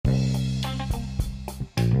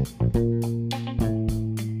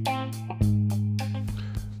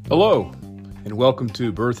Hello, and welcome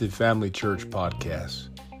to Berthoud Family Church Podcast.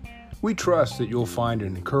 We trust that you'll find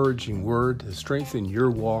an encouraging word to strengthen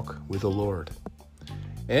your walk with the Lord.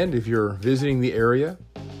 And if you're visiting the area,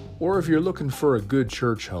 or if you're looking for a good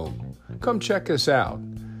church home, come check us out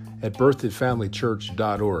at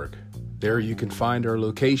berthoudfamilychurch.org. There you can find our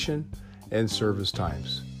location and service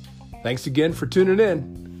times. Thanks again for tuning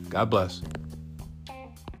in. God bless.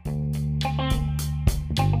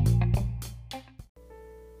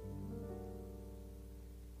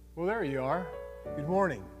 Well, there you are. Good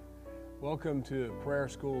morning. Welcome to prayer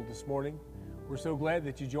school this morning. We're so glad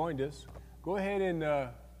that you joined us. Go ahead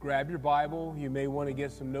and grab your Bible. You may want to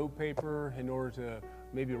get some note paper in order to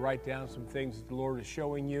maybe write down some things that the Lord is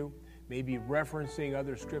showing you, maybe referencing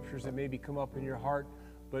other scriptures that maybe come up in your heart.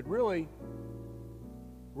 But really,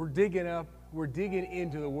 we're digging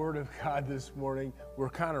into the Word of God this morning. We're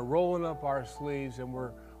kind of rolling up our sleeves, and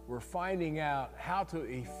we're finding out how to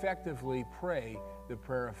effectively pray the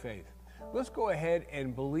prayer of faith. Let's go ahead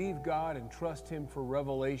and believe God and trust Him for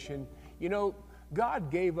revelation. You know, God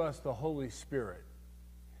gave us the Holy Spirit,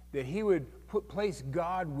 that He would place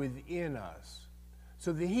God within us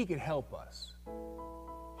so that He could help us.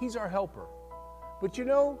 He's our helper. But you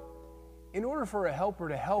know, in order for a helper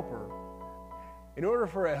to help,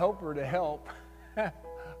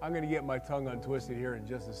 I'm going to get my tongue untwisted here in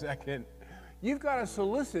just a second. You've got to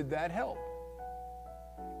solicit that help.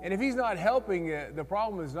 And if He's not helping, the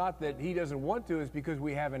problem is not that He doesn't want to, it's because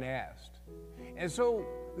we haven't asked. And so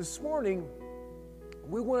this morning,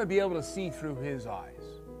 we want to be able to see through His eyes.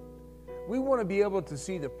 We want to be able to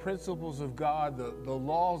see the principles of God, the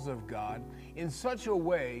laws of God, in such a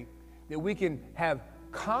way that we can have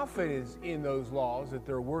confidence in those laws, that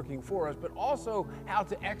they're working for us, but also how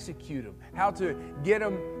to execute them, how to get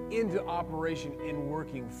them into operation and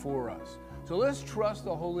working for us. So let's trust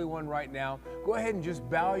the Holy One right now. Go ahead and just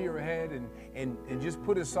bow your head and just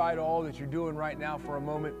put aside all that you're doing right now for a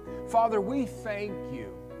moment. Father, we thank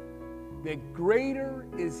You that greater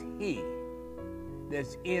is He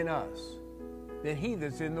that's in us than he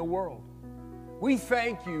that's in the world. We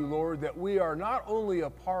thank You, Lord, that we are not only a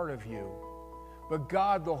part of You, but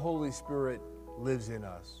God the Holy Spirit lives in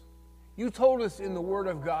us. You told us in the Word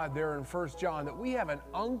of God there in 1 John that we have an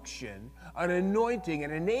unction, an anointing,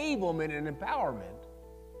 an enablement, and empowerment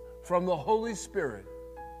from the Holy Spirit,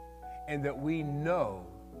 and that we know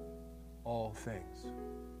all things.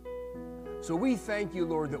 So we thank You,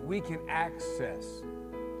 Lord, that we can access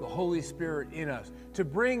the Holy Spirit in us to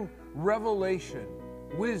bring revelation,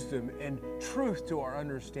 wisdom, and truth to our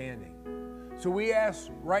understanding. So we ask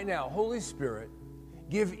right now, Holy Spirit,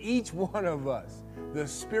 give each one of us the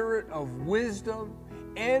spirit of wisdom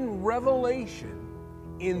and revelation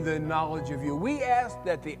in the knowledge of You. We ask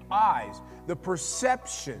that the eyes, the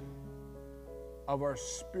perception of our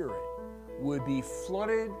spirit would be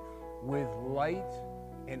flooded with light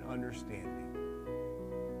and understanding.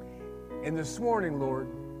 And this morning, Lord,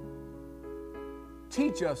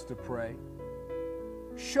 teach us to pray.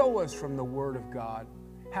 Show us from the Word of God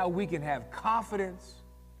how we can have confidence,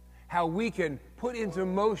 how we can put into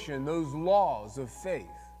motion those laws of faith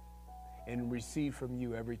and receive from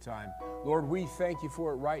You every time. Lord, we thank You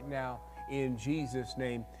for it right now. In Jesus'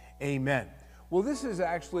 name, amen. Well, this is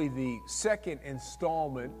actually the second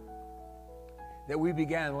installment that we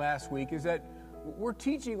began last week, is that we're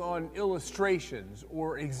teaching on illustrations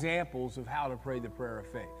or examples of how to pray the prayer of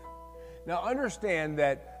faith. Now, understand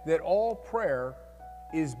that all prayer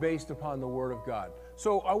is based upon the Word of God.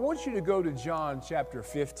 So I want you to go to John chapter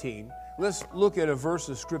 15. Let's look at a verse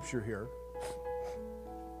of Scripture here.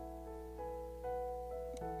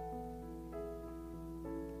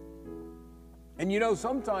 And you know,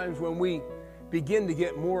 sometimes when we begin to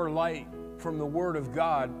get more light from the Word of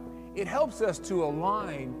God, it helps us to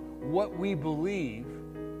align what we believe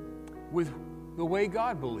with the way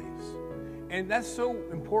God believes. And that's so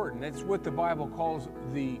important. That's what the Bible calls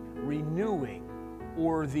the renewing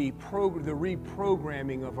or the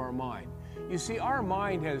reprogramming of our mind. You see, our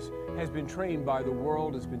mind has been trained by the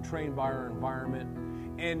world, has been trained by our environment,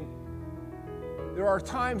 and there are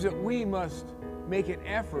times that we must make an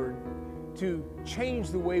effort to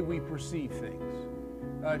change the way we perceive things,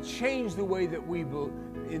 change the way that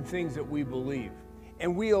in things that we believe.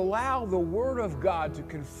 And we allow the Word of God to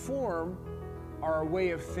conform our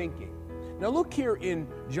way of thinking. Now look here in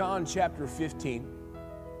John chapter 15.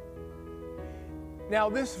 Now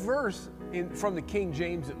this verse, from the King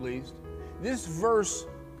James at least, this verse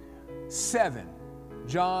 7,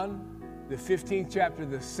 John the 15th chapter,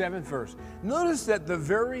 the 7th verse. Notice that the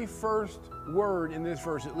very first word in this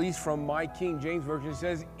verse, at least from my King James Version,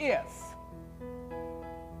 says if.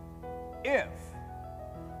 If.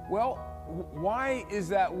 Well, why is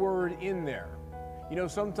that word in there? You know,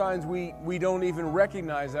 sometimes we don't even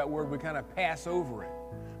recognize that word. We kind of pass over it.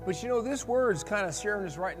 But you know, this word's kind of staring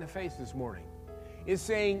us right in the face this morning. It's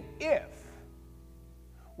saying if.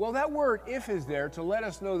 Well, that word if is there to let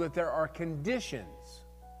us know that there are conditions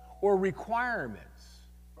or requirements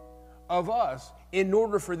of us in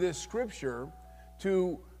order for this scripture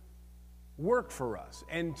to work for us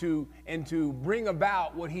and to bring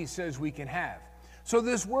about what he says we can have. So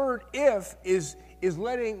this word if is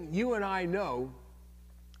letting you and I know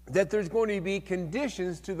that there's going to be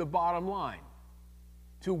conditions to the bottom line,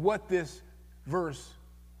 to what this verse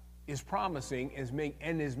is promising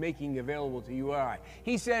and is making available to you and I.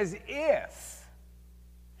 He says, if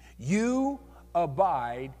you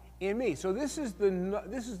abide in me. So this is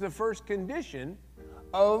the first condition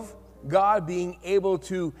of God being able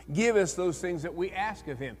to give us those things that we ask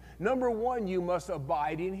of him. Number one, you must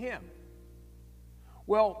abide in him.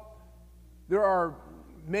 Well, there are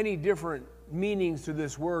many different meanings to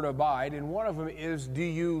this word abide, and one of them is, do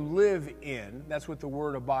you live in? That's what the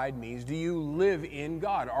word abide means. Do you live in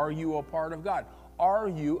God? Are you a part of God? Are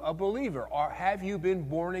you a believer? Or have you been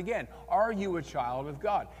born again? Are you a child of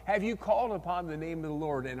God? Have you called upon the name of the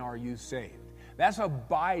Lord, and are you saved? That's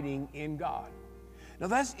abiding in God. Now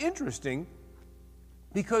that's interesting,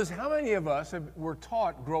 because how many of us were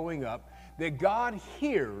taught growing up that God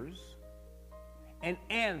hears and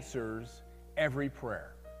answers every prayer?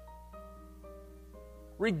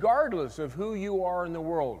 Regardless of who you are in the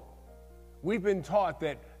world, we've been taught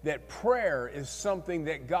that prayer is something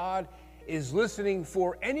that God is listening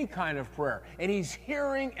for, any kind of prayer, and he's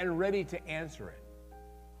hearing and ready to answer it.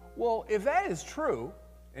 Well, if that is true,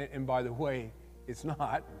 and by the way, it's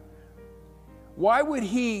not, why would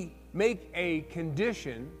he make a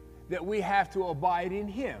condition that we have to abide in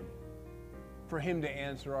him for him to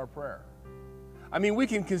answer our prayer? I mean, we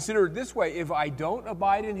can consider it this way. If I don't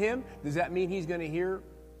abide in him, does that mean he's going to hear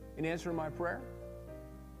and answer my prayer?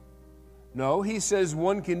 No, he says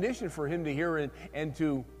one condition for him to hear and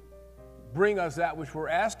to bring us that which we're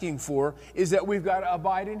asking for is that we've got to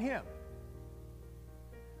abide in him.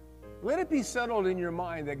 Let it be settled in your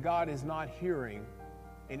mind that God is not hearing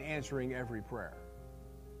and answering every prayer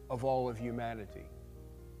of all of humanity.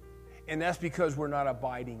 And that's because we're not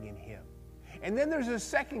abiding in him. And then there's a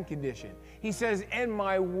second condition. He says, and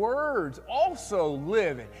my words also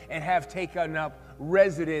live and have taken up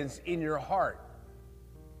residence in your heart.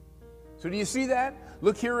 So do you see that?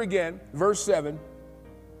 Look here again, verse 7.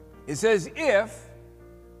 It says, if,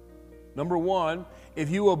 number one,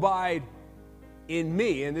 if you abide in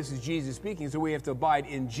me, and this is Jesus speaking, so we have to abide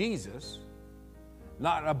in Jesus,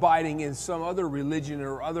 not abiding in some other religion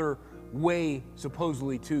or other way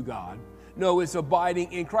supposedly to God. No, it's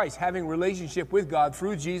abiding in Christ, having relationship with God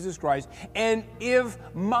through Jesus Christ. And if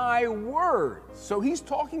my words, so he's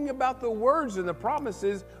talking about the words and the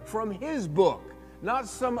promises from his book, not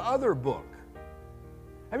some other book.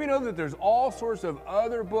 Have you know that there's all sorts of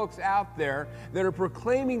other books out there that are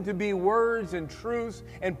proclaiming to be words and truths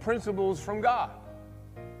and principles from God?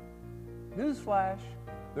 Newsflash,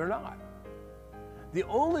 they're not. The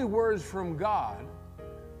only words from God,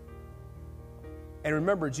 and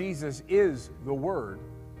remember, Jesus is the Word,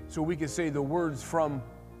 so we could say the words from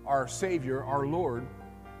our Savior, our Lord.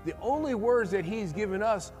 The only words that he's given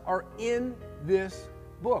us are in this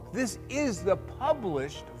book. This is the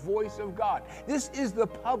published voice of God. This is the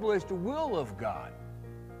published will of God.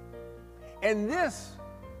 And this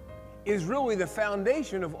is really the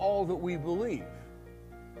foundation of all that we believe.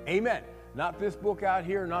 Amen. Not this book out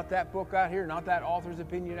here, not that book out here, not that author's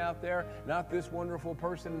opinion out there, not this wonderful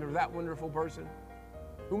person or that wonderful person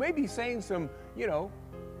who may be saying some,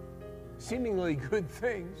 seemingly good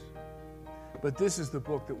things, but this is the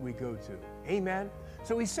book that we go to. Amen?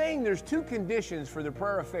 So he's saying there's two conditions for the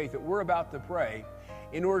prayer of faith that we're about to pray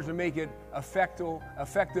in order to make it effectual,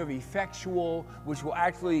 which will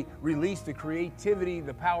actually release the creativity,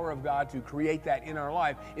 the power of God to create that in our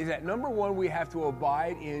life, is that number one, we have to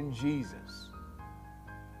abide in Jesus.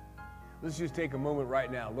 Let's just take a moment right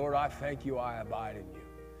now. Lord, I thank you, I abide in you.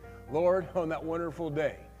 Lord, on that wonderful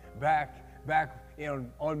day, back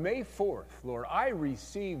on May 4th, Lord, I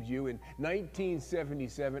received you in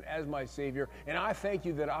 1977 as my Savior, and I thank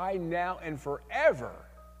you that I now and forever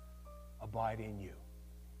abide in you.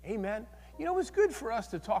 Amen. It's good for us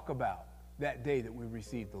to talk about that day that we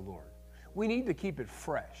received the Lord. We need to keep it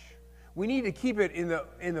fresh. We need to keep it in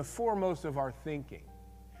the foremost of our thinking.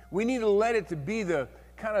 We need to let it to be the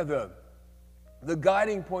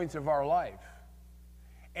guiding points of our life.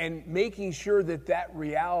 and making sure that that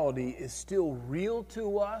reality is still real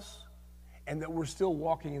to us and that we're still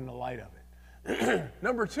walking in the light of it.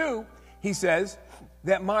 Number 2, he says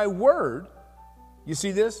that my word, you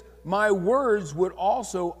see this? My words would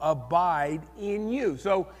also abide in you.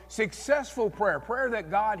 So successful prayer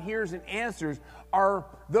that God hears and answers, are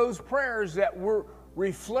those prayers that we're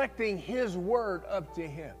reflecting his word up to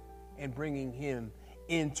him and bringing him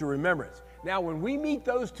into remembrance. Now, when we meet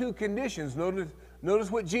those 2 conditions,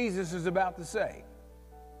 notice what Jesus is about to say.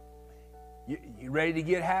 You ready to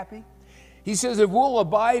get happy? He says, if we'll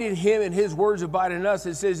abide in him and his words abide in us,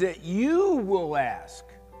 it says that you will ask.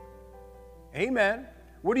 Amen.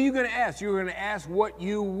 What are you going to ask? You're going to ask what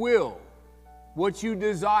you will, what you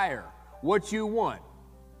desire, what you want.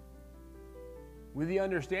 With the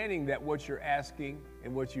understanding that what you're asking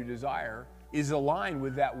and what you desire is aligned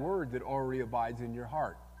with that word that already abides in your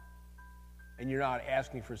heart. And you're not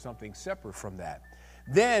asking for something separate from that.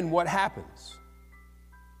 Then what happens?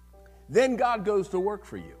 Then God goes to work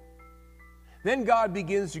for you. Then God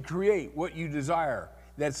begins to create what you desire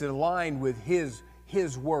that's aligned with his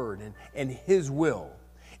word and his will.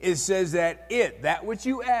 It says that that which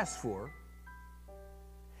you ask for,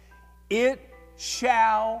 it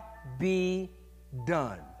shall be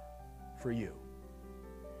done for you.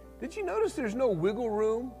 Did you notice there's no wiggle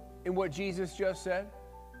room in what Jesus just said?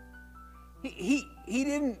 He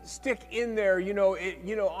didn't stick in there, I'm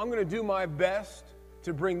going to do my best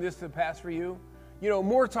to bring this to pass for you.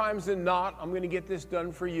 More times than not, I'm going to get this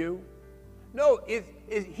done for you. No,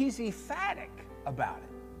 he's emphatic about it.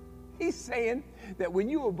 He's saying that when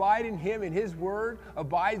you abide in him and his word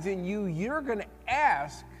abides in you, you're going to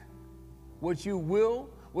ask what you will,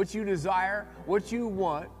 what you desire, what you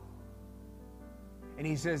want. And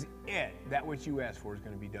he says, that which you ask for is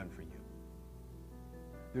going to be done for you.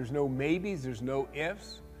 There's no maybes, there's no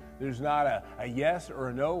ifs, there's not a yes or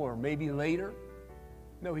a no or maybe later.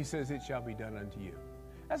 No, he says, it shall be done unto you.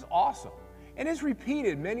 That's awesome. And it's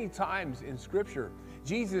repeated many times in Scripture.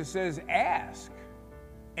 Jesus says, ask,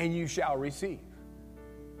 and you shall receive.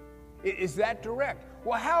 Is that direct?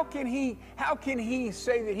 Well, how can he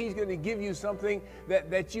say that he's going to give you something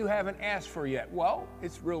that you haven't asked for yet? Well,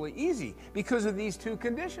 it's really easy because of these 2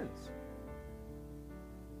 conditions.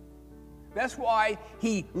 That's why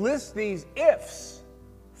he lists these ifs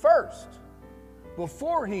first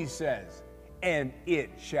before he says, and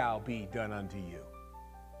it shall be done unto you.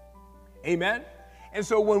 Amen? And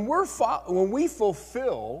so when we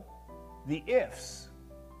fulfill the ifs,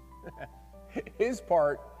 his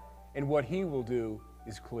part and what he will do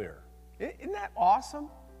is clear. Isn't that awesome?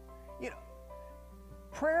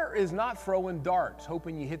 Prayer is not throwing darts,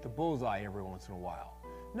 hoping you hit the bullseye every once in a while.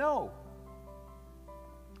 No.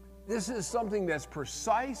 This is something that's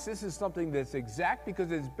precise. This is something that's exact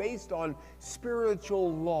because it's based on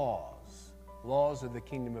spiritual laws of the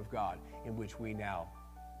kingdom of God in which we now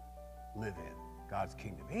live in, God's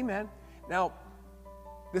kingdom. Amen. Now,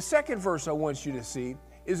 the second verse I want you to see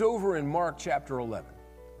is over in Mark chapter 11.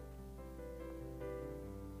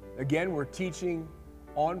 Again, we're teaching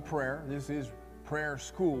on prayer. This is prayer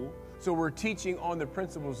school. So we're teaching on the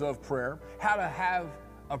principles of prayer, how to have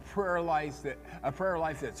a prayer life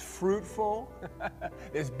that's fruitful,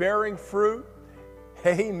 that's bearing fruit.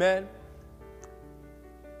 Amen.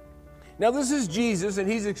 Now this is Jesus, and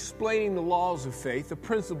he's explaining the laws of faith, the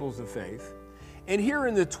principles of faith. And here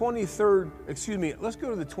in the let's go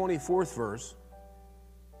to the 24th verse.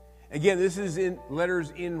 Again, this is in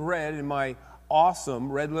letters in red in my awesome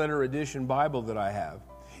red letter edition Bible that I have.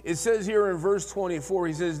 It says here in verse 24,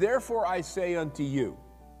 he says, therefore I say unto you.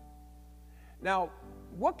 Now,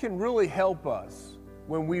 what can really help us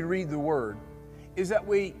when we read the word is that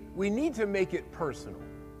we need to make it personal.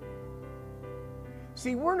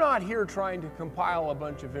 See, we're not here trying to compile a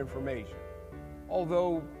bunch of information,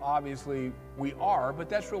 although obviously we are, but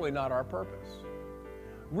that's really not our purpose.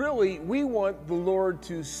 Really, we want the Lord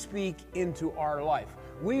to speak into our life.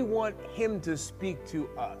 We want him to speak to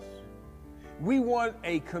us. We want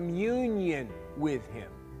a communion with him.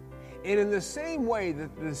 And in the same way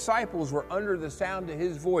that the disciples were under the sound of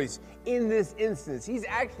his voice, in this instance, he's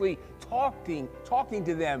actually talking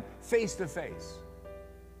to them face to face.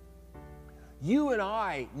 You and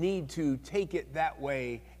I need to take it that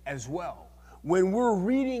way as well. When we're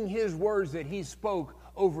reading his words that he spoke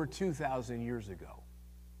over 2,000 years ago,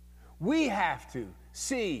 we have to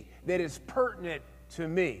see that it's pertinent to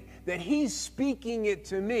me, that he's speaking it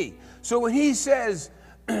to me. So when he says,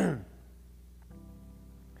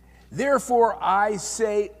 therefore I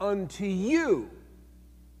say unto you,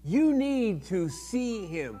 you need to see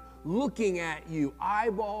him looking at you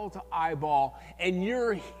eyeball to eyeball, and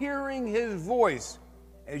you're hearing his voice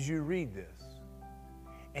as you read this,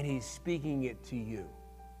 and he's speaking it to you.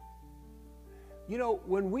 You know,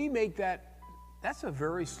 when we make that, that's a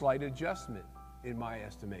very slight adjustment in my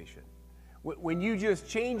estimation. When you just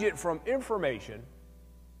change it from information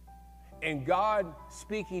and God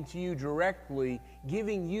speaking to you directly,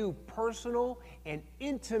 giving you personal and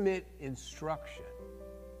intimate instruction,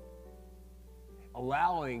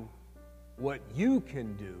 allowing what you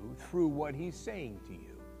can do through what he's saying to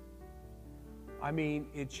you. I mean,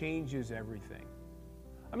 it changes everything.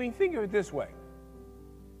 I mean, think of it this way.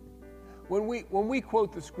 When we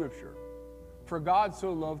quote the scripture, "For God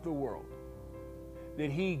so loved the world, that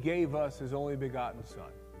he gave us his only begotten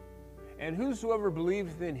Son, and whosoever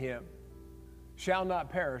believeth in him shall not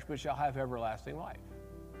perish, but shall have everlasting life."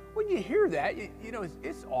 When you hear that, you know,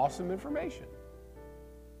 it's awesome information.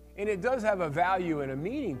 And it does have a value and a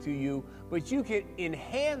meaning to you, but you can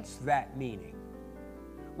enhance that meaning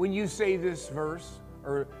when you say this verse,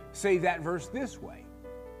 or say that verse this way.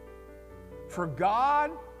 For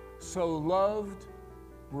God so loved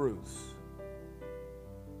Bruce,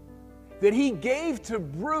 that he gave to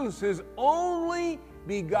Bruce his only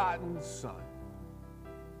begotten Son.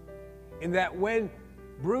 And that when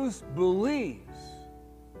Bruce believes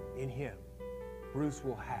in him, Bruce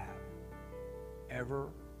will have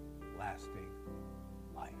everlasting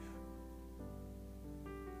life.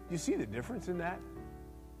 Do you see the difference in that?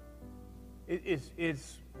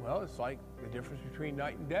 It's like the difference between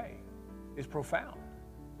night and day. It's profound.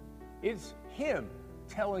 It's him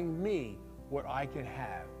telling me what I can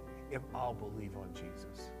have if I'll believe on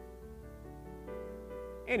Jesus.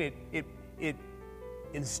 And it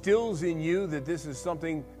instills in you that this is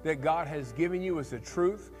something that God has given you as a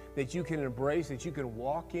truth that you can embrace, that you can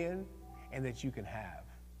walk in, and that you can have.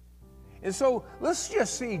 And so let's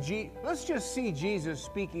just see Jesus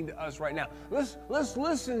speaking to us right now. Let's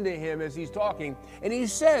listen to him as he's talking. And he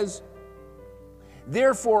says,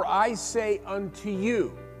 "Therefore I say unto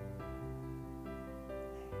you."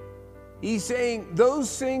 He's saying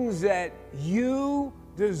those things that you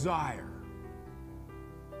desire.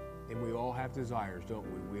 And we all have desires, don't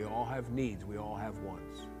we? We all have needs. We all have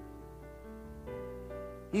wants.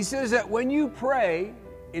 He says that when you pray,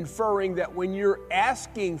 inferring that when you're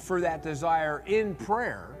asking for that desire in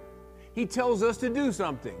prayer, he tells us to do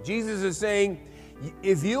something. Jesus is saying,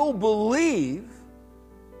 if you'll believe,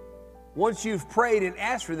 once you've prayed and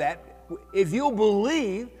asked for that, if you'll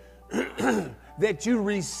believe that you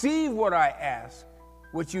receive what I ask,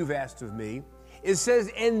 what you've asked of me, it says,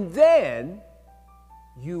 and then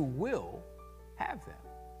you will have them.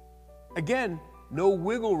 Again, no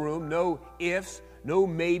wiggle room, no ifs, no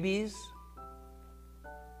maybes.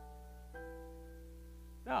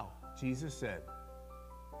 No, Jesus said,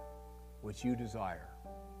 what you desire.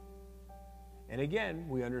 And again,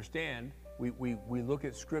 we understand, we look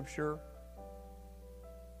at Scripture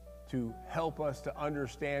to help us to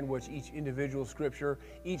understand what each individual Scripture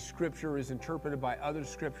is interpreted by other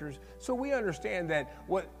Scriptures. So we understand that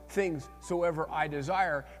what things soever I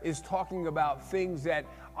desire is talking about things that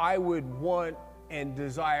I would want and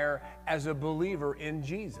desire as a believer in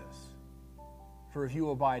Jesus. For if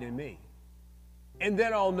you abide in me. And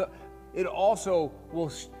then I'll know, it also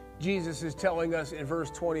will, Jesus is telling us in verse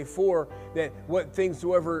 24 that what things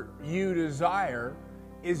soever you desire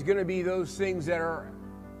is going to be those things that are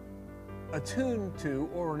attuned to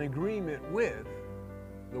or in agreement with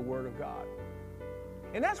the Word of God.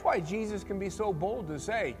 And that's why Jesus can be so bold to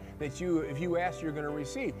say that if you ask, you're going to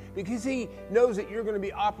receive. Because he knows that you're going to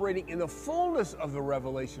be operating in the fullness of the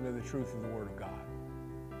revelation of the truth of the Word of God.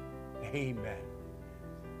 Amen.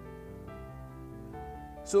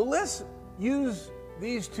 So let's use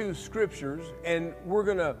these two scriptures, and we're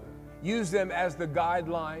going to use them as the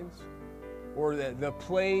guidelines or the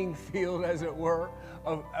playing field, as it were,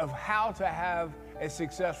 of how to have a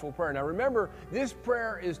successful prayer. Now remember, this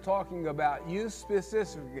prayer is talking about you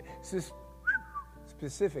specifically,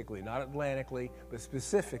 not Atlantically, but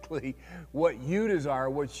specifically what you desire,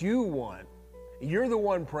 what you want. You're the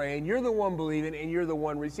one praying, you're the one believing, and you're the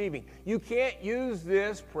one receiving. You can't use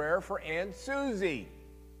this prayer for Aunt Susie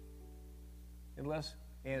unless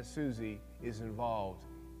Aunt Susie is involved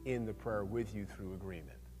in the prayer with you through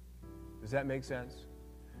agreement. Does that make sense?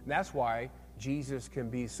 And that's why Jesus can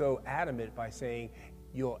be so adamant by saying,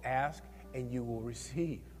 you'll ask and you will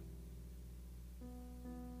receive.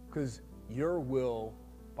 Because your will,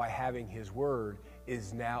 by having his word,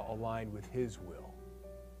 is now aligned with his will.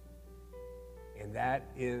 And that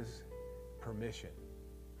is permission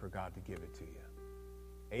for God to give it to you.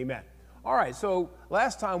 Amen. All right, so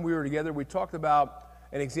last time we were together, we talked about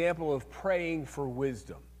an example of praying for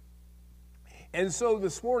wisdom. And so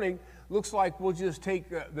this morning, looks like we'll just take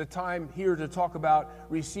the time here to talk about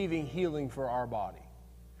receiving healing for our body.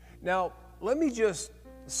 Now, let me just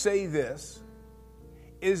say this,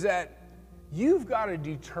 is that you've got to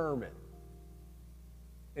determine,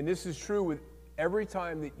 and this is true with every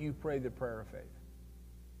time that you pray the prayer of faith,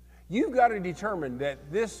 you've got to determine that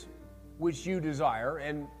this which you desire,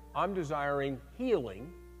 and I'm desiring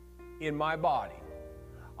healing in my body.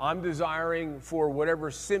 I'm desiring for whatever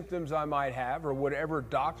symptoms I might have or whatever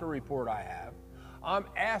doctor report I have, I'm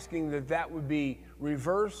asking that that would be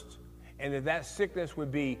reversed and that that sickness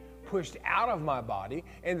would be pushed out of my body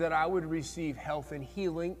and that I would receive health and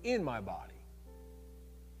healing in my body.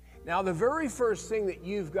 Now, the very first thing that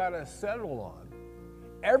you've got to settle on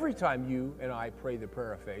every time you and I pray the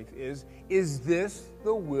prayer of faith is this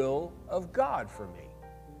the will of God for me?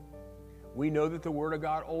 We know that the Word of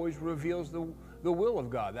God always reveals the will of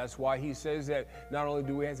God. That's why he says that not only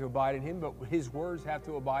do we have to abide in him, but his words have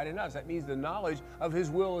to abide in us. That means the knowledge of his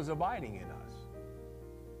will is abiding in us.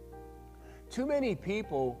 Too many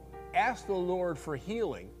people ask the Lord for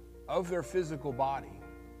healing of their physical body,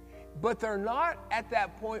 but they're not at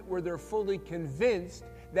that point where they're fully convinced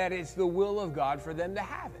that it's the will of God for them to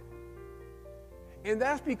have it. And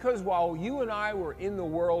that's because while you and I were in the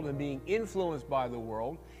world and being influenced by the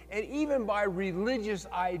world, and even by religious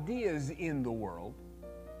ideas in the world,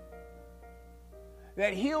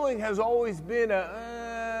 that healing has always been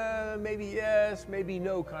a maybe yes, maybe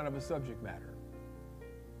no kind of a subject matter.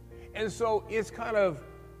 And so it's kind of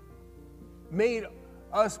made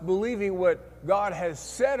us believing what God has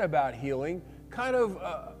said about healing kind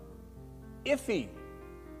of iffy,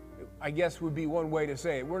 I guess would be one way to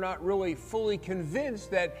say it. We're not really fully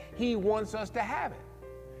convinced that he wants us to have it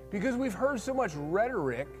because we've heard so much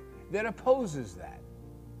rhetoric that opposes that.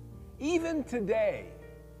 Even today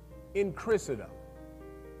in Christendom,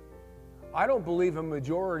 I don't believe a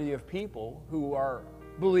majority of people who are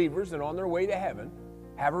believers and on their way to heaven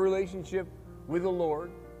have a relationship with the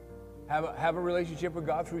Lord, have a relationship with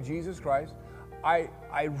God through Jesus Christ. I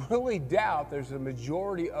really doubt there's a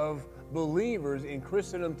majority of believers in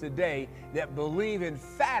Christendom today that believe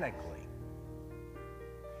emphatically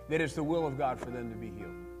that it's the will of God for them to be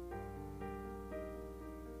healed.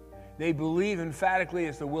 They believe emphatically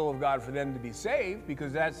it's the will of God for them to be saved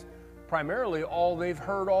because that's primarily all they've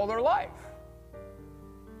heard all their life.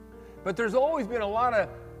 But there's always been a lot of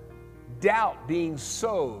doubt being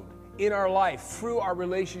sowed in our life through our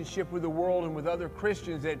relationship with the world and with other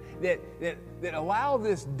Christians that allow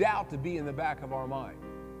this doubt to be in the back of our mind.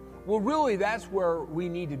 Well, really, that's where we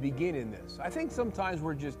need to begin in this. I think sometimes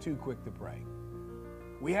we're just too quick to pray.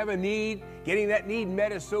 We have a need. Getting that need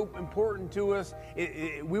met is so important to us.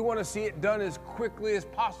 We want to see it done as quickly as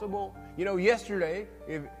possible. You know, yesterday,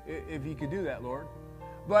 if you could do that, Lord.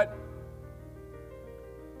 But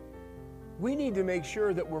we need to make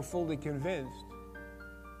sure that we're fully convinced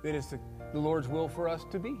that it's the Lord's will for us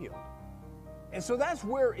to be healed. And so that's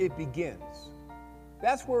where it begins.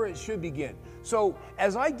 That's where it should begin. So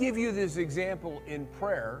as I give you this example in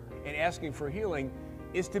prayer and asking for healing,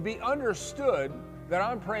 is to be understood that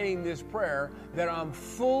I'm praying this prayer, that I'm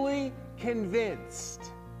fully convinced.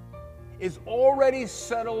 It's already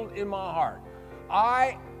settled in my heart.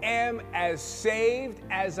 I am as saved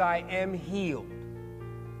as I am healed.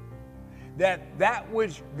 That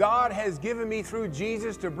which God has given me through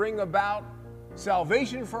Jesus to bring about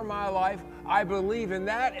salvation for my life, I believe in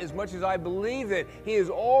that as much as I believe that he has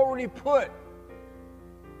already put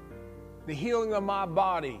the healing of my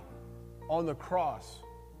body on the cross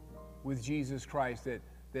with Jesus Christ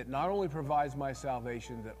that not only provides my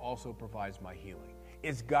salvation, that also provides my healing.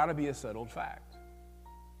 It's got to be a settled fact.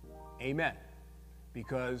 Amen.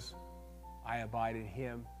 Because I abide in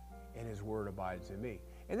him and his word abides in me.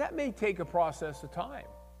 And that may take a process of time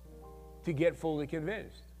to get fully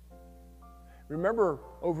convinced. Remember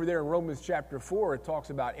over there in Romans chapter 4, it talks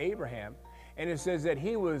about Abraham, and it says that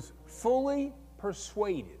he was fully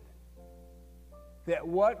persuaded that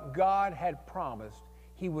what God had promised,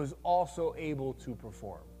 he was also able to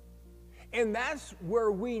perform. And that's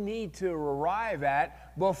where we need to arrive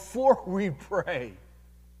at before we pray.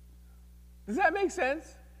 Does that make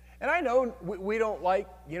sense? And I know we don't like,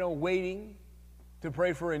 waiting to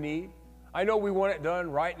pray for a need. I know we want it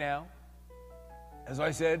done right now. As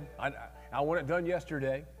I said, I want it done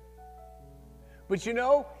yesterday. But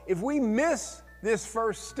if we miss this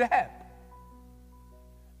first step,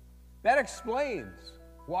 that explains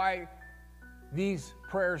why these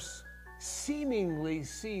prayers seemingly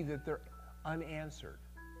see that they're unanswered.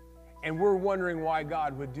 And we're wondering why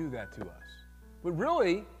God would do that to us. But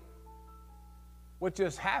really, what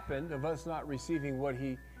just happened of us not receiving what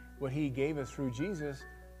he gave us through Jesus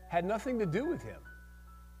had nothing to do with him.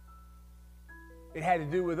 It had to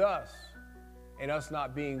do with us and us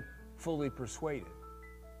not being fully persuaded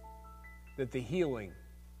that the healing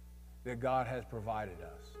that God has provided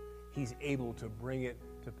us, he's able to bring it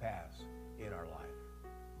to pass in our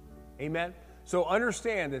life. Amen? So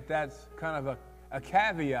understand that that's kind of a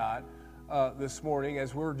caveat this morning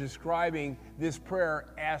as we're describing this prayer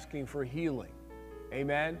asking for healing.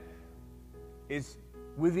 Amen? It's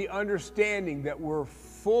with the understanding that we're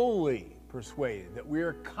fully persuaded, that we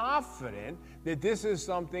are confident that this is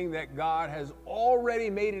something that God has already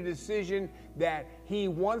made a decision that he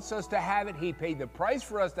wants us to have it. He paid the price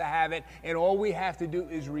for us to have it, and all we have to do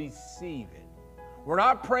is receive it. We're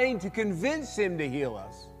not praying to convince him to heal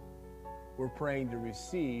us. We're praying to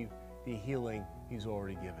receive the healing he's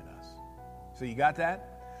already given us. So you got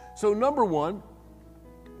that? So number one,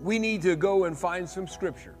 we need to go and find some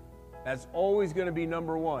scripture. That's always going to be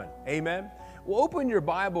number one. Amen? Well, open your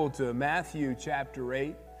Bible to Matthew chapter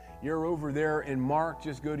 8. You're over there in Mark.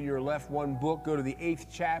 Just go to your left one book. Go to the 8th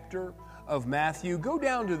chapter of Matthew. Go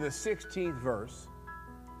down to the 16th verse.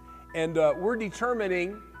 And we're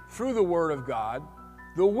determining through the Word of God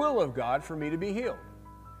the will of God for me to be healed.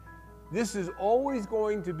 This is always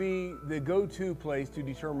going to be the go-to place to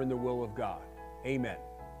determine the will of God. Amen.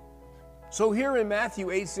 So here in Matthew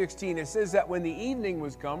 8:16, it says that when the evening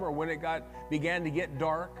was come, or when it began to get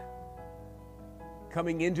dark,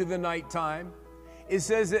 coming into the nighttime, it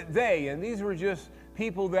says that they, and these were just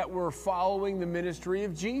people that were following the ministry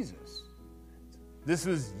of Jesus. This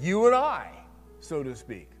was you and I, so to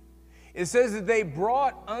speak. It says that they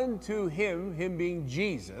brought unto him being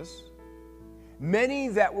Jesus, many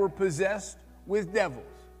that were possessed with devils.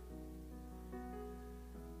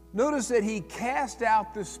 Notice that he cast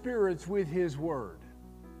out the spirits with his word.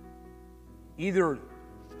 Either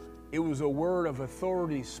it was a word of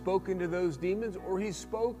authority spoken to those demons, or he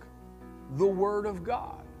spoke the word of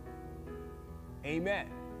God. Amen.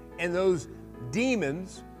 And those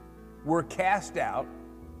demons were cast out.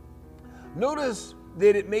 Notice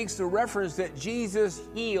that it makes the reference that Jesus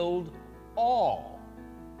healed all.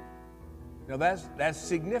 Now that's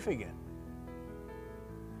significant.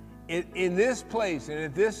 In this place and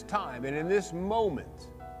at this time and in this moment,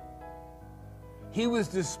 he was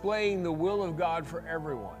displaying the will of God for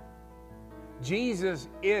everyone. Jesus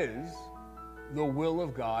is the will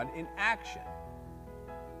of God in action.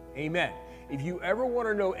 Amen. If you ever want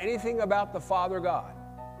to know anything about the Father God,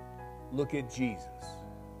 look at Jesus.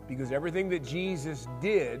 Because everything that Jesus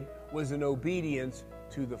did was in obedience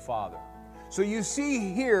to the Father. So you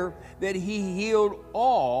see here that he healed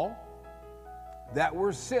all that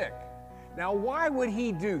were sick. Now, why would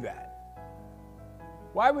he do that?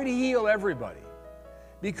 Why would he heal everybody?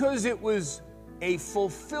 Because it was a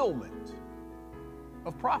fulfillment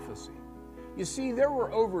of prophecy. You see, there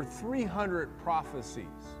were over 300 prophecies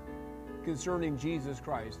concerning Jesus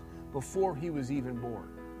Christ before he was even born.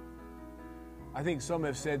 I think some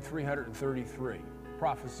have said 333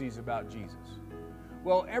 prophecies about Jesus.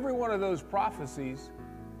 Well, every one of those prophecies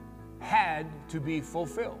had to be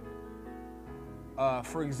fulfilled.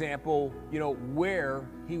 For example, where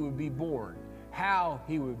he would be born, how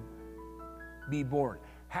he would be born,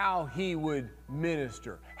 how he would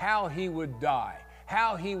minister, how he would die,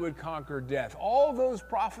 how he would conquer death. All those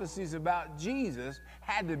prophecies about Jesus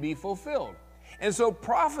had to be fulfilled. And so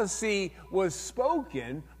prophecy was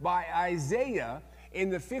spoken by Isaiah in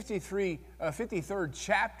the 53rd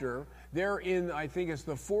chapter, there in, I think it's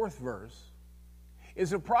the 4th verse,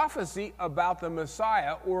 is a prophecy about the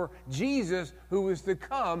Messiah, or Jesus, who was to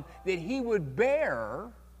come, that he would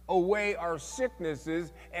bear away our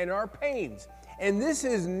sicknesses and our pains. And this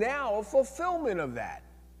is now a fulfillment of that.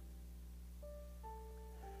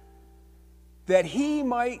 That he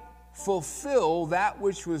might fulfill that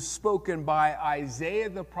which was spoken by Isaiah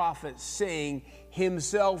the prophet, saying,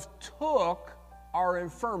 himself took our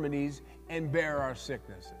infirmities and bare our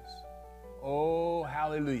sicknesses. Oh,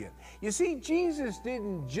 hallelujah. You see, Jesus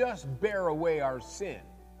didn't just bear away our sin,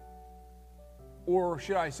 or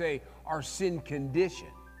should I say, our sin condition,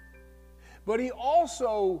 but he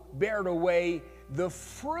also bared away the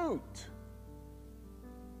fruit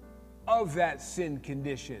of that sin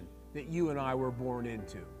condition that you and I were born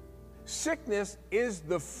into. Sickness is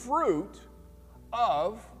the fruit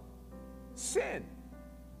of sin.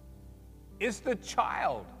 It's the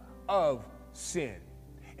child of sin.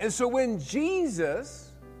 And so when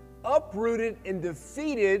Jesus uprooted and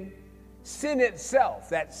defeated sin itself,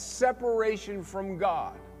 that separation from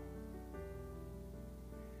God,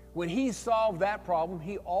 when he solved that problem,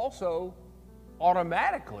 he also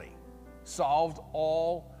automatically solved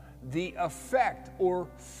all the effect or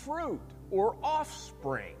fruit or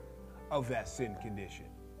offspring of that sin condition.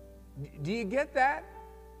 Do you get that?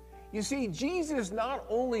 You see, Jesus not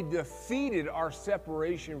only defeated our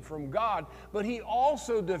separation from God, but he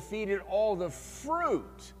also defeated all the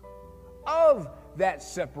fruit of that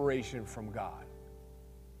separation from God.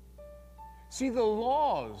 See, the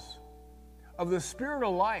laws of the Spirit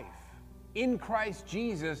of life in Christ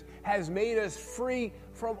Jesus has made us free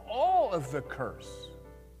from all of the curse,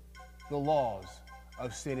 the laws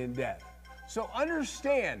of sin and death. So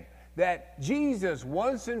understand that Jesus,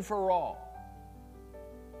 once and for all,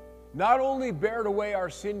 not only bared away our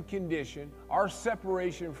sin condition, our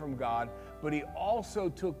separation from God, but he also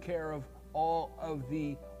took care of all of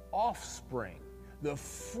the offspring, the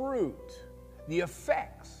fruit, the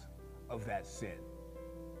effects of that sin.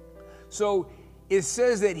 So it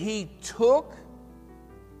says that he took,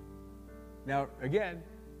 now again,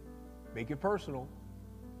 make it personal.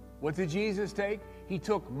 What did Jesus take? He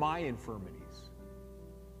took my infirmities,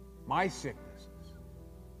 my sicknesses,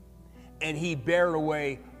 and he bared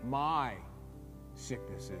away my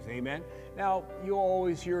sicknesses. Amen? Now, you'll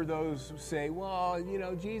always hear those say, well,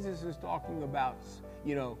 Jesus is talking about,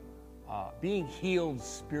 being healed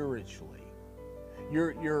spiritually.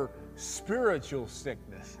 Your spiritual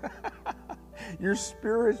sickness, your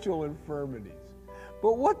spiritual infirmities.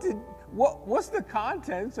 But what's the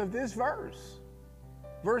contents of this verse?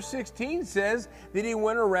 Verse 16 says that he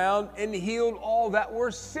went around and healed all that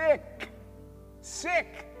were sick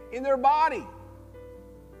in their body.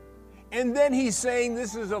 And then he's saying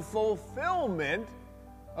this is a fulfillment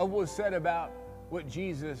of what was said about what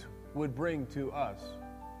Jesus would bring to us.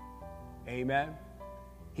 Amen?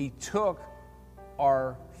 He took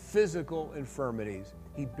our physical infirmities.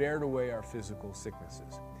 He bared away our physical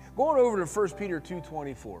sicknesses. Going over to 1 Peter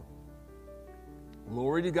 2:24.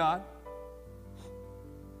 Glory to God.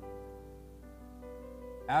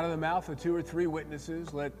 Out of the mouth of two or three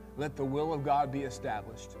witnesses, let the will of God be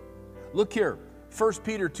established. Look here, 1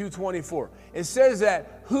 Peter 2:24. It says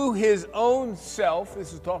that who his own self,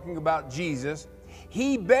 this is talking about Jesus,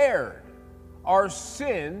 he bared our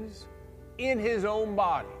sins in his own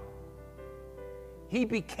body. He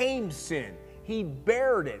became sin. He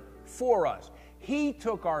bared it for us. He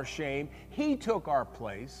took our shame. He took our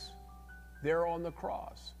place there on the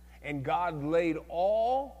cross. And God laid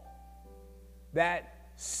all that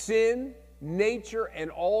sin, nature, and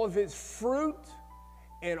all of its fruit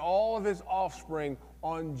and all of his offspring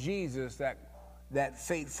on Jesus that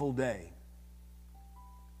fateful day.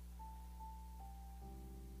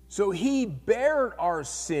 So he bared our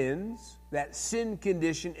sins, that sin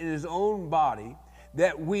condition, in his own body,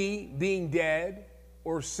 that we, being dead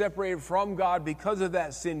or separated from God because of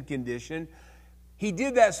that sin condition, he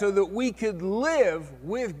did that so that we could live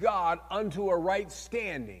with God unto a right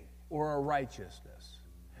standing or a righteousness.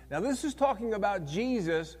 Now, this is talking about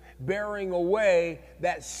Jesus bearing away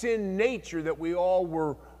that sin nature that we all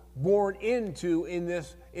were born into in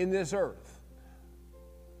this earth.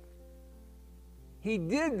 He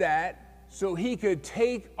did that so he could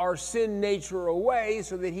take our sin nature away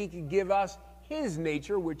so that he could give us his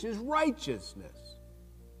nature, which is righteousness.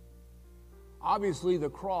 Obviously, the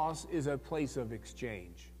cross is a place of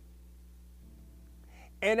exchange.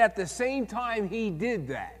 And at the same time he did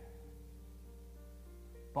that,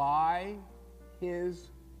 by his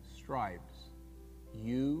stripes,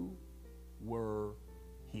 you were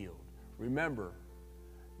healed. Remember,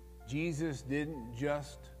 Jesus didn't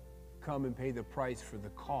just come and pay the price for the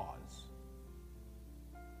cause,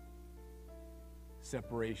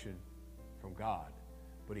 separation from God,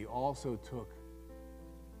 but he also took,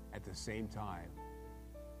 at the same time,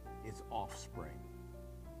 its offspring,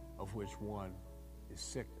 of which one is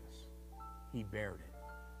sickness. He bared it.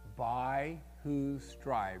 By whose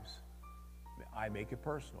stripes, I make it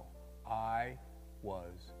personal, I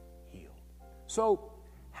was healed. So,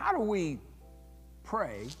 how do we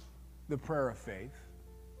pray the prayer of faith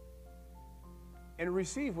and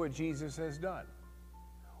receive what Jesus has done?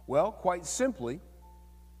 Well, quite simply,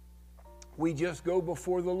 we just go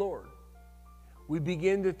before the Lord. We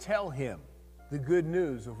begin to tell him the good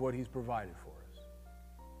news of what he's provided for us.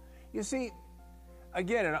 You see,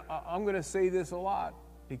 again, and I'm going to say this a lot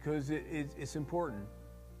because it's important.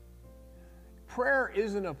 Prayer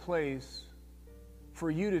isn't a place for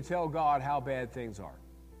you to tell God how bad things are.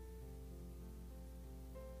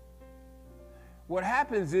 What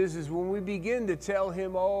happens is when we begin to tell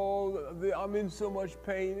him, oh, I'm in so much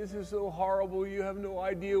pain, this is so horrible, you have no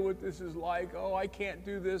idea what this is like, oh, I can't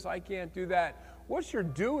do this, I can't do that. What you're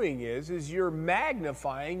doing is you're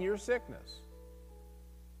magnifying your sickness.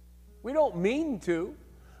 We don't mean to,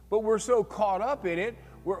 but we're so caught up in it,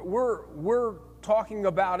 we're talking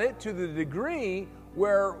about it to the degree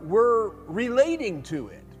where we're relating to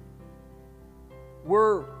it.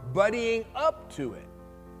 We're buddying up to it.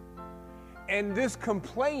 And this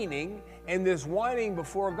complaining and this whining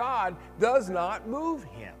before God does not move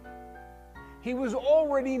him. He was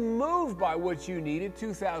already moved by what you needed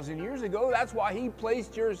 2,000 years ago. That's why he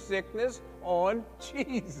placed your sickness on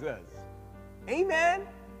Jesus. Amen?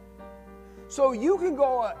 So you can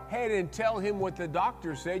go ahead and tell him what the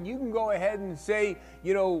doctor said. You can go ahead and say,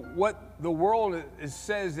 what the world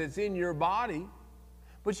says that's in your body.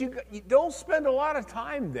 But you don't spend a lot of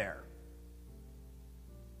time there.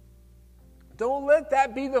 Don't let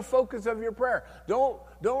that be the focus of your prayer. Don't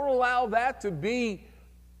allow that to be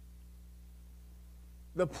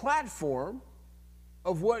the platform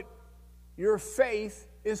of what your faith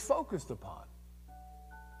is focused upon.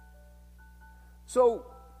 So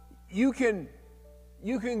you can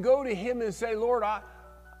go to him and say, Lord, I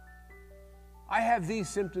have these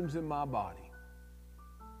symptoms in my body,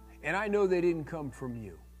 and I know they didn't come from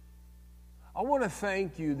you. I want to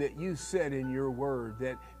thank you that you said in your word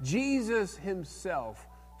that Jesus himself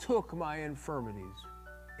took my infirmities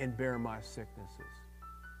and bare my sicknesses.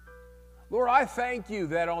 Lord, I thank you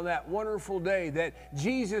that on that wonderful day that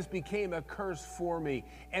Jesus became a curse for me,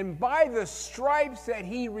 and by the stripes that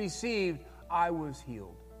he received, I was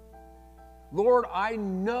healed. Lord, I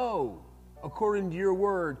know, according to your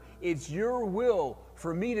word, it's your will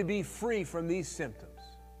for me to be free from these symptoms.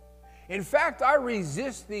 In fact, I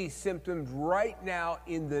resist these symptoms right now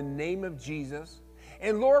in the name of Jesus.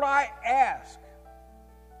 And Lord, I'm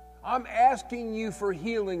asking you for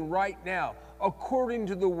healing right now, according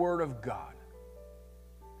to the word of God.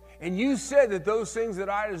 And you said that those things that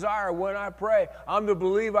I desire when I pray, I'm to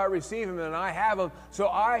believe I receive them, and I have them. So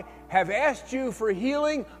I have asked you for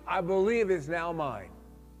healing. I believe it's now mine.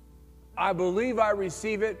 I believe I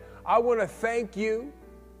receive it. I want to thank you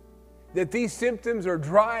that these symptoms are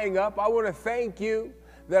drying up. I want to thank you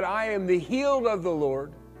that I am the healed of the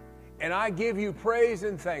Lord, and I give you praise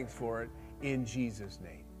and thanks for it in Jesus'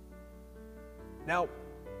 name. Now,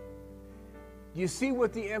 you see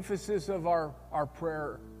what the emphasis of our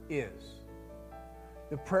prayer is.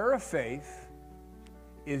 The prayer of faith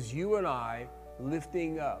is you and I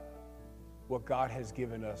lifting up what God has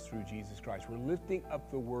given us through Jesus Christ. We're lifting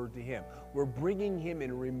up the word to him. We're bringing him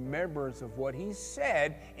in remembrance of what he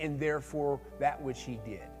said, and therefore that which he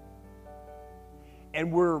did.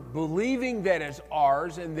 And we're believing that it's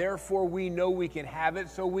ours, and therefore we know we can have it,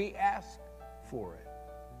 so we ask for it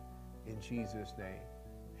in Jesus' name.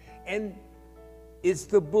 And it's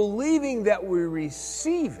the believing that we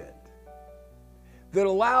receive it that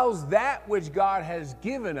allows that which God has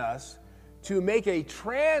given us to make a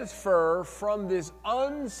transfer from this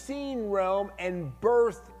unseen realm and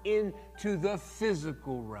birth into the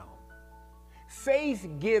physical realm. Faith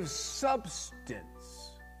gives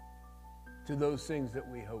substance to those things that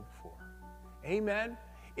we hope for. Amen?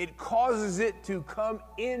 It causes it to come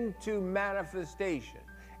into manifestation.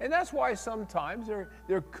 And that's why sometimes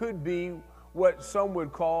there could be what some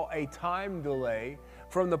would call a time delay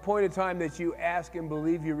from the point of time that you ask and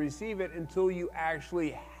believe you receive it until you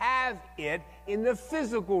actually have it in the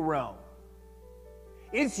physical realm.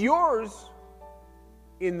 It's yours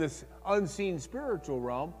in the unseen spiritual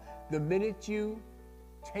realm the minute you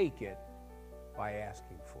take it by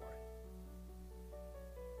asking for it.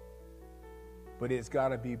 But it's got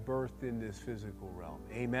to be birthed in this physical realm.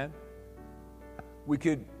 Amen? We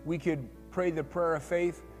could pray the prayer of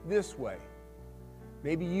faith this way.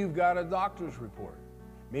 Maybe you've got a doctor's report.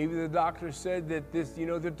 Maybe the doctor said that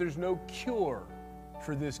that there's no cure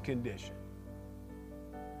for this condition.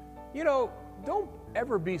 Don't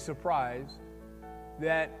ever be surprised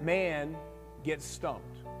that man gets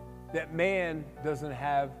stumped, that man doesn't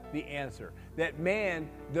have the answer, that man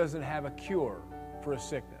doesn't have a cure for a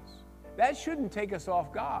sickness. That shouldn't take us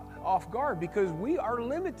off guard because we are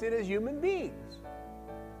limited as human beings.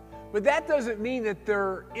 But that doesn't mean that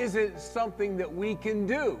there isn't something that we can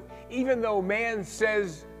do. Even though man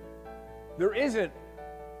says there isn't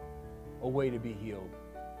a way to be healed,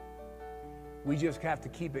 we just have to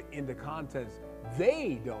keep it into context.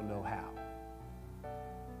 They don't know how.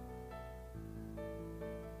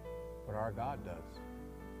 But our God does.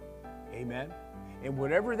 Amen? And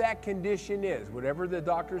whatever that condition is, whatever the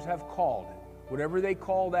doctors have called it, whatever they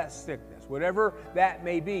call that sickness, whatever that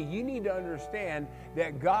may be, you need to understand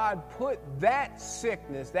that God put that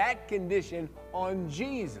sickness, that condition on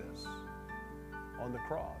Jesus on the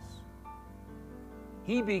cross.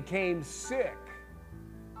 He became sick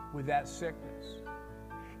with that sickness.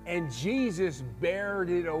 And Jesus bared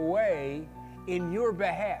it away in your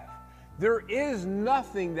behalf. There is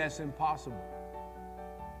nothing that's impossible.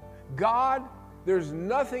 God There's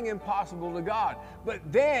nothing impossible to God. But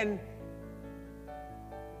then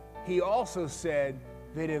he also said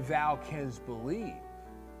that if thou canst believe,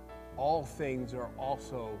 all things are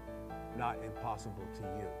also not impossible to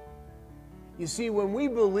you. You see, when we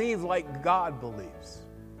believe like God believes,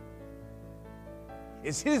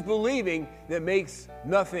 it's his believing that makes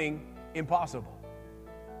nothing impossible.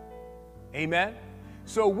 Amen?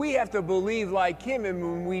 So we have to believe like him, and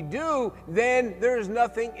when we do, then there's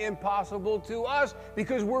nothing impossible to us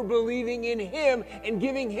because we're believing in him and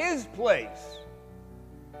giving his place.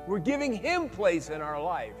 We're giving him place in our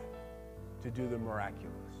life to do the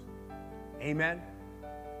miraculous. Amen?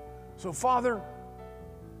 So, Father,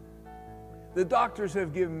 the doctors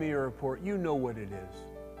have given me a report. You know what it is.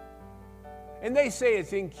 And they say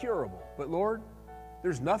it's incurable. But, Lord,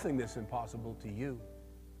 there's nothing that's impossible to you.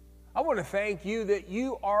 I want to thank you that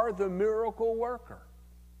you are the miracle worker.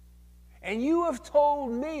 And you have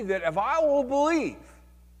told me that if I will believe,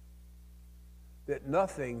 that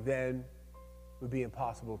nothing then would be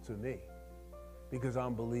impossible to me because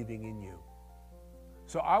I'm believing in you.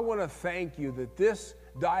 So I want to thank you that this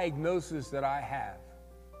diagnosis that I have,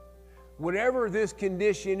 whatever this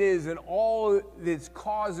condition is and all its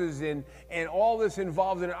causes and all that's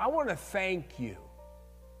involved in it, I want to thank you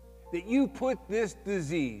that you put this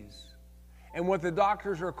disease and what the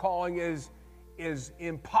doctors are calling is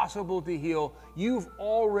impossible to heal, you've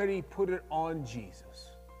already put it on Jesus.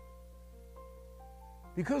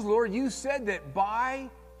 Because, Lord, you said that by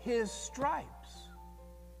his stripes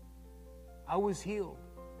I was healed.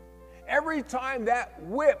 Every time that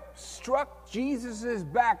whip struck Jesus'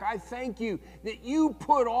 back, I thank you that you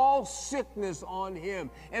put all sickness on him.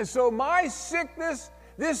 And so my sickness,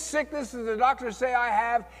 this sickness that the doctors say I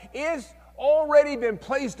have, is already been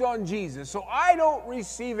placed on Jesus. So I don't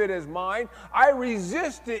receive it as mine. I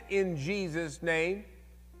resist it in Jesus' name.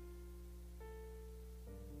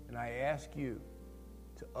 And I ask you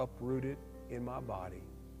to uproot it in my body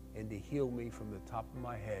and to heal me from the top of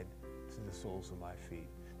my head to the soles of my feet.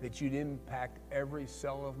 That you'd impact every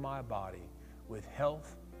cell of my body with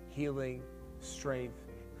health, healing, strength,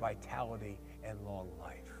 vitality, and long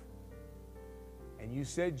life. And you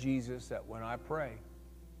said, Jesus, that when I pray,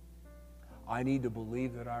 I need to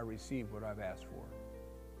believe that I receive what I've asked for.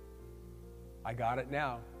 I got it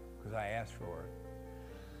now because I asked for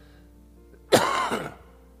it.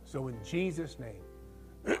 So in Jesus' name,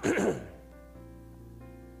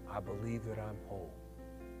 I believe that I'm whole.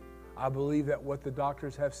 I believe that what the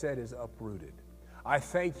doctors have said is uprooted. I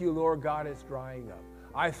thank you, Lord God, it's drying up.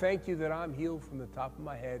 I thank you that I'm healed from the top of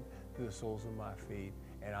my head to the soles of my feet,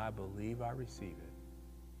 and I believe I receive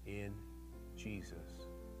it in Jesus'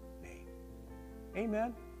 name.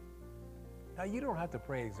 Amen. Now, you don't have to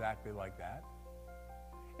pray exactly like that.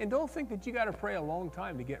 And don't think that you got to pray a long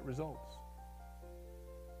time to get results.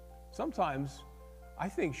 Sometimes I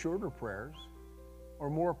think shorter prayers are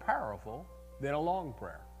more powerful than a long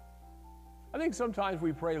prayer. I think sometimes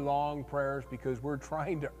we pray long prayers because we're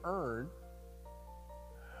trying to earn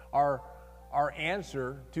our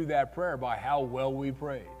answer to that prayer by how well we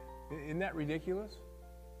prayed. Isn't that ridiculous?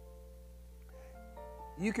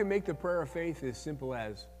 You can make the prayer of faith as simple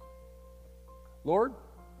as, Lord,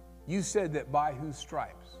 you said that by whose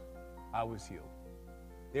stripes I was healed.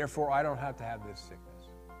 Therefore, I don't have to have this sickness.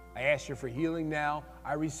 I ask you for healing now.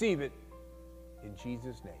 I receive it in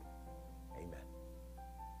Jesus' name. Amen.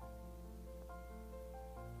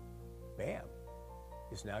 Bam.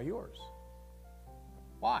 It's now yours.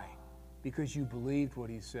 Why? Because you believed what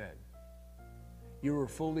he said. You were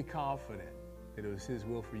fully confident that it was his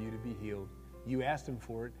will for you to be healed. You asked him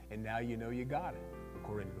for it, and now you know you got it,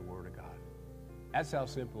 according to the Word of God. That's how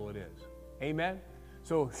simple it is. Amen?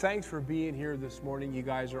 So thanks for being here this morning. You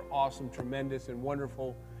guys are awesome, tremendous, and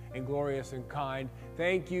wonderful, and glorious, and kind.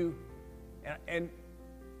 Thank you. And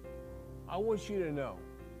I want you to know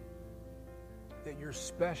that you're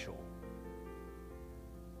special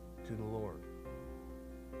to the Lord.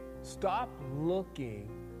 Stop looking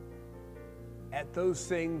at those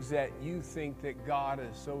things that you think that God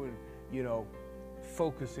is so,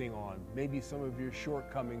 focusing on. Maybe some of your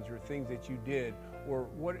shortcomings or things that you did or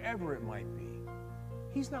whatever it might be.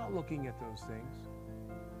 He's not looking at those things.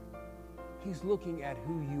 He's looking at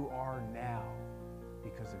who you are now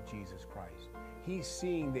because of Jesus Christ. He's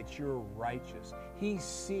seeing that you're righteous. He's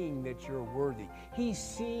seeing that you're worthy. He's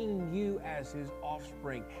seeing you as his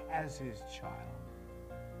offspring, as his child.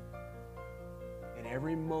 In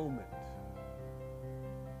every moment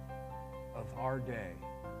of our day,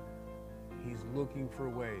 he's looking for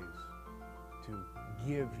ways to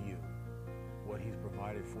give you what he's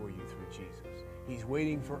provided for you through Jesus. He's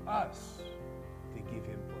waiting for us to give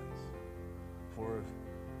him place. For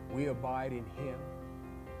if we abide in him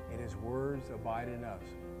and his words abide in us,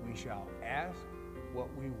 we shall ask what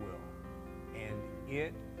we will, and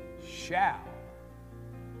it shall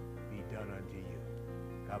be done unto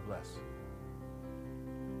you. God bless.